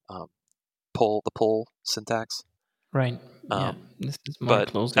 The pull syntax. Right. Yeah. Um, This is more but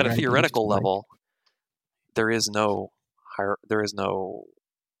closely at a related to theoretical like. level, there is no higher, there is no,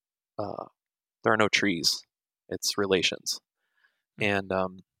 uh, there are no trees. It's relations. And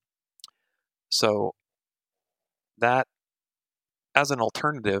so that, as an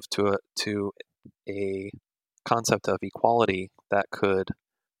alternative to a concept of equality that could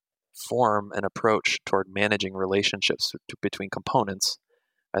form an approach toward managing relationships between components,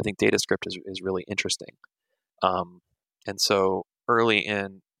 I think DataScript is really interesting. And so early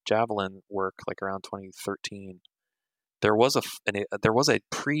in Javelin work, like around 2013, there was a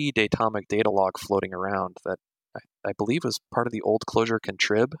pre-Datomic data log floating around that I believe was part of the old Clojure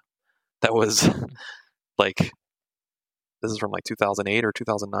contrib that was like, this is from like 2008 or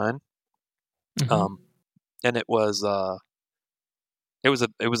 2009. Mm-hmm. And it was a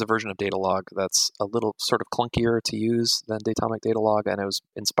version of Datalog that's a little sort of clunkier to use than Datomic Datalog, and it was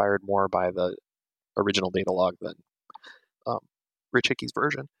inspired more by the original Datalog than um, Rich Hickey's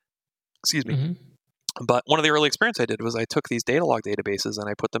version. Excuse me. Mm-hmm. But one of the early experiments I did was I took these Datalog databases and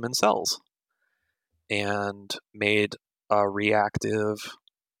I put them in cells and made a reactive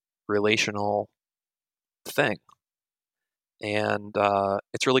relational thing. And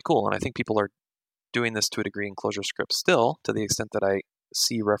it's really cool. And I think people are doing this to a degree in ClojureScript still, to the extent that I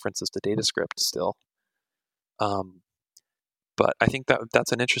see references to DataScript still. But I think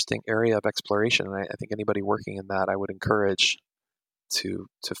that's an interesting area of exploration, and I think anybody working in that, I would encourage to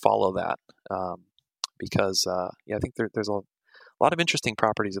follow that, because yeah, I think there's a lot of interesting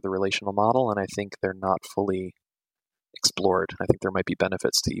properties of the relational model, and I think they're not fully explored. I think there might be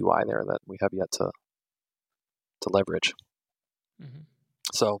benefits to UI there that we have yet to leverage. Mm-hmm.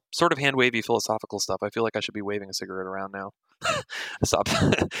 So, sort of hand wavy philosophical stuff. I feel like I should be waving a cigarette around now. I stopped.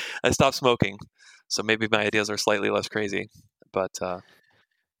 I stopped smoking, so maybe my ideas are slightly less crazy. But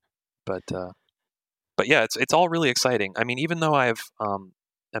but but yeah, it's all really exciting. I mean, even though am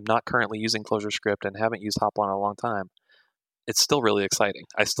not currently using ClojureScript and haven't used Hoplon in a long time, it's still really exciting.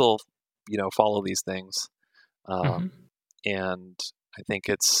 I still, follow these things, Mm-hmm. and I think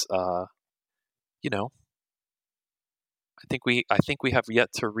it's, you know, I think we have yet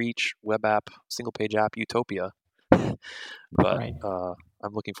to reach web app single page app utopia, but Right.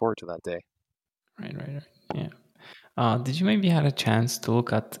 I'm looking forward to that day. Right. Yeah. Did you maybe had a chance to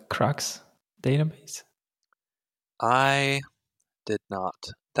look at Crux database? I did not.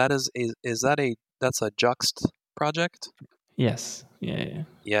 Is that that's a Juxt project? Yes. Yeah.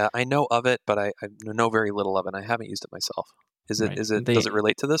 Yeah, I know of it, but I know very little of it. I haven't used it myself. Right. Does it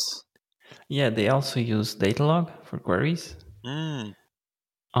relate to this? They also use Datalog for queries. Mm,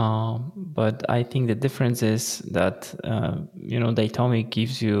 But I think the difference is that Datomic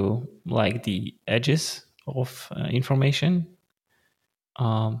gives you like the edges of information,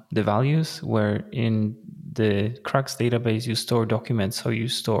 the values, where in the Crux database you store documents, so you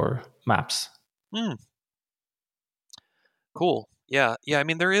store maps. mm, cool. Yeah. I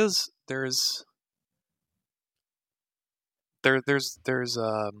mean, there's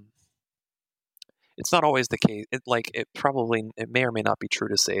it's not always the case. It may or may not be true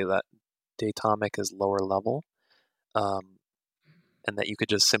to say that Datomic is lower level, um, and that you could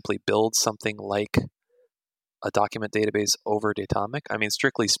just simply build something like a document database over Datomic. I mean,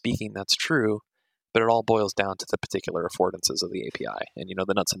 strictly speaking, that's true, but it all boils down to the particular affordances of the API and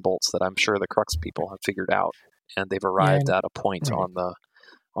the nuts and bolts that I'm sure the Crux people have figured out, and they've Yeah, arrived at a point right.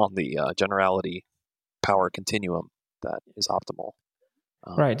 on the generality power continuum that is optimal.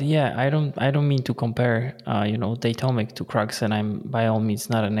 Right. Yeah, I don't mean to compare Datomic to Crux, and I'm by all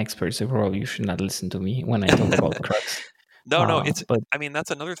means not an expert, so probably you should not listen to me when I talk about Crux. No, But I mean, that's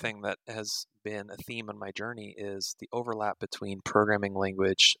another thing that has been a theme on my journey is the overlap between programming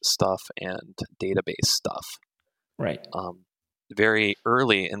language stuff and database stuff. right. Very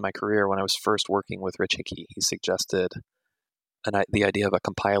early in my career, when I was first working with Rich Hickey, he suggested the idea of a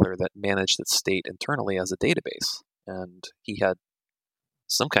compiler that managed its state internally as a database. And he had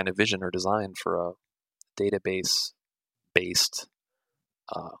some kind of vision or design for a database-based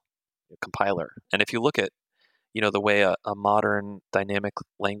uh, compiler. And if you look at the way a modern dynamic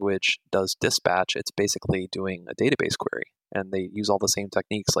language does dispatch, it's basically doing a database query, and they use all the same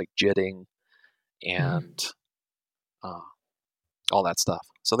techniques like JITting Mhm. and uh, all that stuff.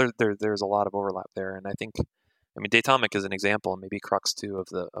 So there's a lot of overlap there, and I think, I mean, Datomic is an example, and maybe Crux too, of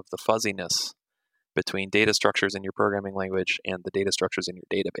the fuzziness between data structures in your programming language and the data structures in your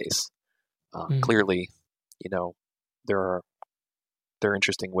database. Mhm. Clearly, you know, there are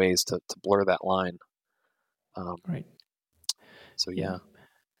interesting ways to blur that line. Um, Right. so Yeah. yeah.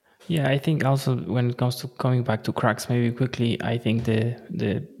 Yeah, I think also when it comes to coming back to cracks, maybe quickly, I think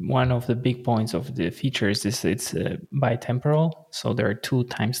the one of the big points of the features is it's bitemporal. So there are two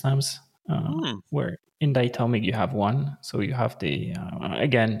timestamps Hmm. where in Datomic you have one. So you have the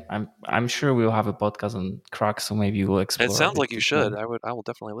again, I'm sure we'll have a podcast on cracks, so maybe we'll It explore a sounds bit like you this should. more. I will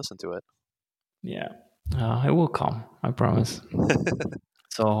definitely listen to it. Yeah, it will come, I promise.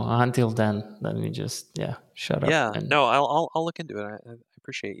 So until then, let me just shut up Yeah. and No, I'll look into it. I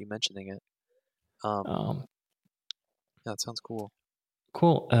appreciate you mentioning it. Um, um, yeah, it sounds cool.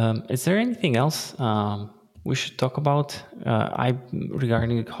 cool. Is there anything else we should talk about? I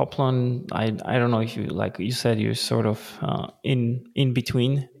regarding Hoplon. I don't know if you like you said you're sort of in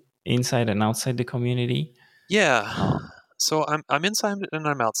between, inside and outside the community. Yeah. Uh, So I'm inside and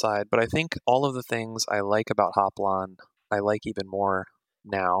I'm outside, but I think all of the things I like about Hoplon, I like even more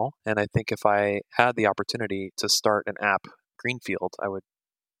now. And I think if I had the opportunity to start an app greenfield, I would,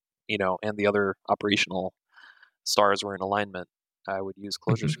 and the other operational stars were in alignment, I would use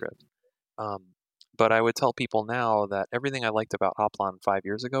mhm, ClojureScript. Um, but I would tell people now that everything I liked about Hoplon 5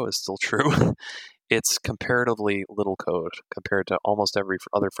 years ago is still true. It's comparatively little code compared to almost every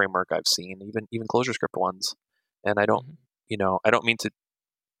other framework I've seen, even ClojureScript ones. And mhm, I don't mean to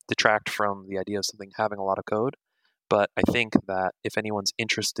detract from the idea of something having a lot of code, but I think that if anyone's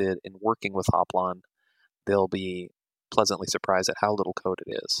interested in working with Hoplon, they'll be pleasantly surprised at how little code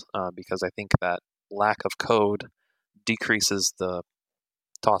it is, because I think that lack of code decreases the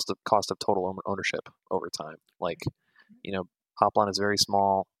cost of total ownership over time. Like, you know, Hoplon is very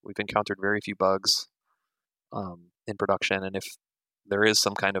small. We've encountered very few bugs in production, and if there is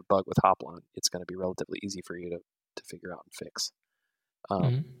some kind of bug with Hoplon, it's going to be relatively easy for you to figure out and fix. Um,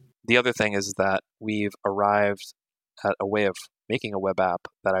 mhm, the other thing is that we've arrived at a way of making a web app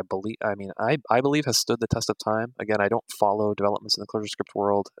that I believe has stood the test of time. Again, I don't follow developments in the ClojureScript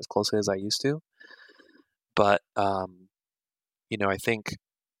world as closely as I used to, but I think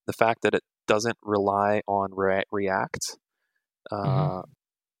the fact that it doesn't rely on React uh, mhm.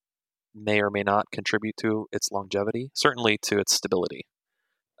 may or may not contribute to its longevity, certainly to its stability.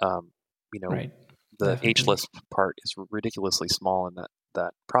 Um, you know, Right, the definitely. HLisp part is ridiculously small, and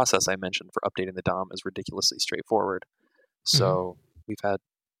that process I mentioned for updating the DOM is ridiculously straightforward. Mhm, So we've had,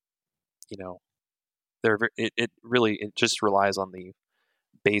 you know, it just relies on the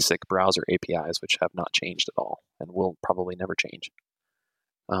basic browser APIs, which have not changed at all and will probably never change.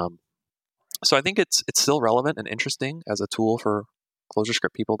 Um, so I think it's still relevant and interesting as a tool for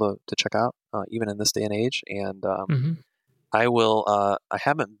ClojureScript people to check out, even in this day and age. And mhm. I will. I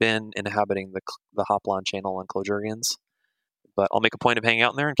haven't been inhabiting the Hoplon channel on Clojurians, but I'll make a point of hanging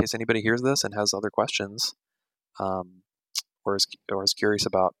out in there in case anybody hears this and has other questions, um, or is curious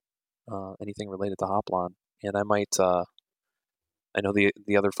about anything related to Hoplon. And I might. I know the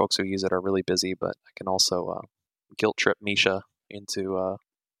other folks who use it are really busy, but I can also guilt trip Misha into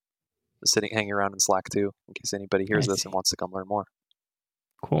hanging around in Slack too, in case anybody I hears this and see. wants to come learn more.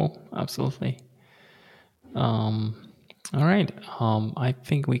 Cool. Absolutely. All right. I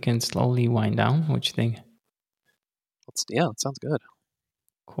think we can slowly wind down. What you think? Yeah, it sounds good.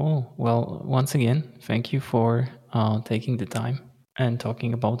 Cool. Well, once again, thank you for taking the time and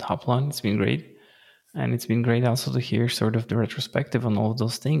talking about Hoplon. It's been great. And it's been great also to hear sort of the retrospective on all of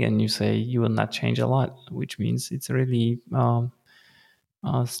those things. And you say you will not change a lot, which means it's really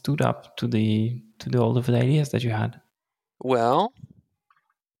stood up to the all of the ideas that you had. Well,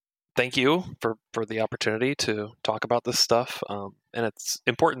 thank you for the opportunity to talk about this stuff. And it's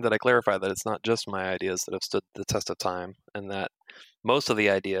important that I clarify that it's not just my ideas that have stood the test of time, and that most of the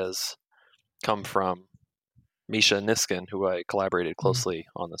ideas come from Misha Niskin, who I collaborated Mm, closely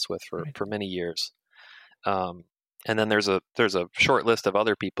on this with right. for many years. Um, and then there's a short list of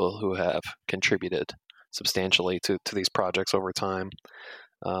other people who have contributed substantially to these projects over time.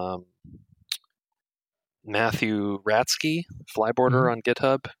 Um, Matthew Ratsky, Flyboarder Mm-hmm. on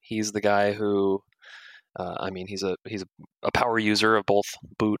GitHub. He's the guy who, he's a power user of both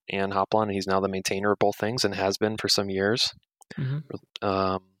Boot and Hoplon, and he's now the maintainer of both things and has been for some years. Mm-hmm.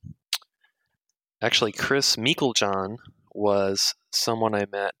 Um, Actually, Chris Meiklejohn was someone I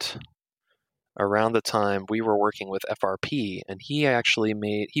met around the time we were working with FRP, and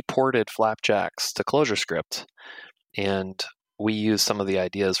he ported Flapjacks to ClojureScript, and we used some of the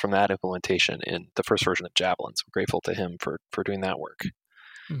ideas from that implementation in the first version of Javelin. So we're grateful to him for doing that work.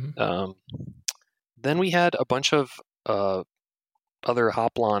 Mm-hmm. Um, then we had a bunch of other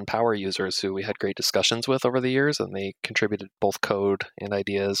Hoplon power users who we had great discussions with over the years, and they contributed both code and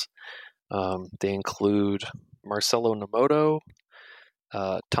ideas. They include Marcelo Nomoto,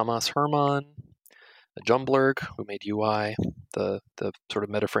 Thomas Herman, Jumblurg, who made UI, the sort of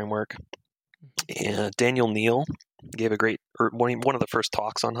meta framework. And Daniel Neal gave one of the first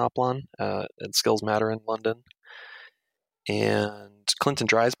talks on Hoplon at Skills Matter in London. And Clinton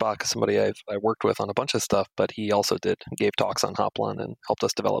Dreisbach is somebody I worked with on a bunch of stuff, but he also gave talks on Hoplon and helped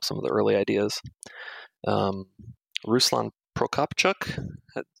us develop some of the early ideas. Ruslan Prokopchuk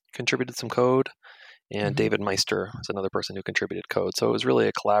had contributed some code, and David Meister was another person who contributed code. So it was really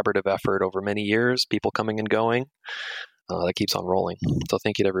a collaborative effort over many years, people coming and going, that keeps on rolling. So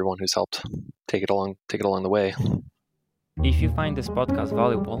thank you to everyone who's helped take it along the way. If you find this podcast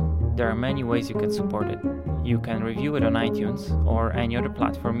valuable, there are many ways you can support it. You can review it on iTunes or any other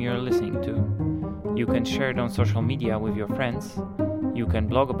platform you're listening to. You can share it on social media with your friends. You can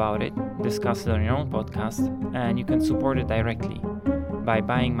blog about it, discuss it on your own podcast, and you can support it directly by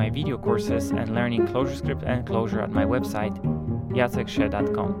buying my video courses and learning ClojureScript and Clojure at my website,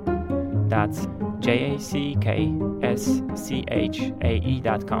 jacekschae.com. That's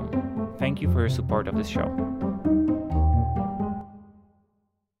jacekschae.com. Thank you for your support of this show.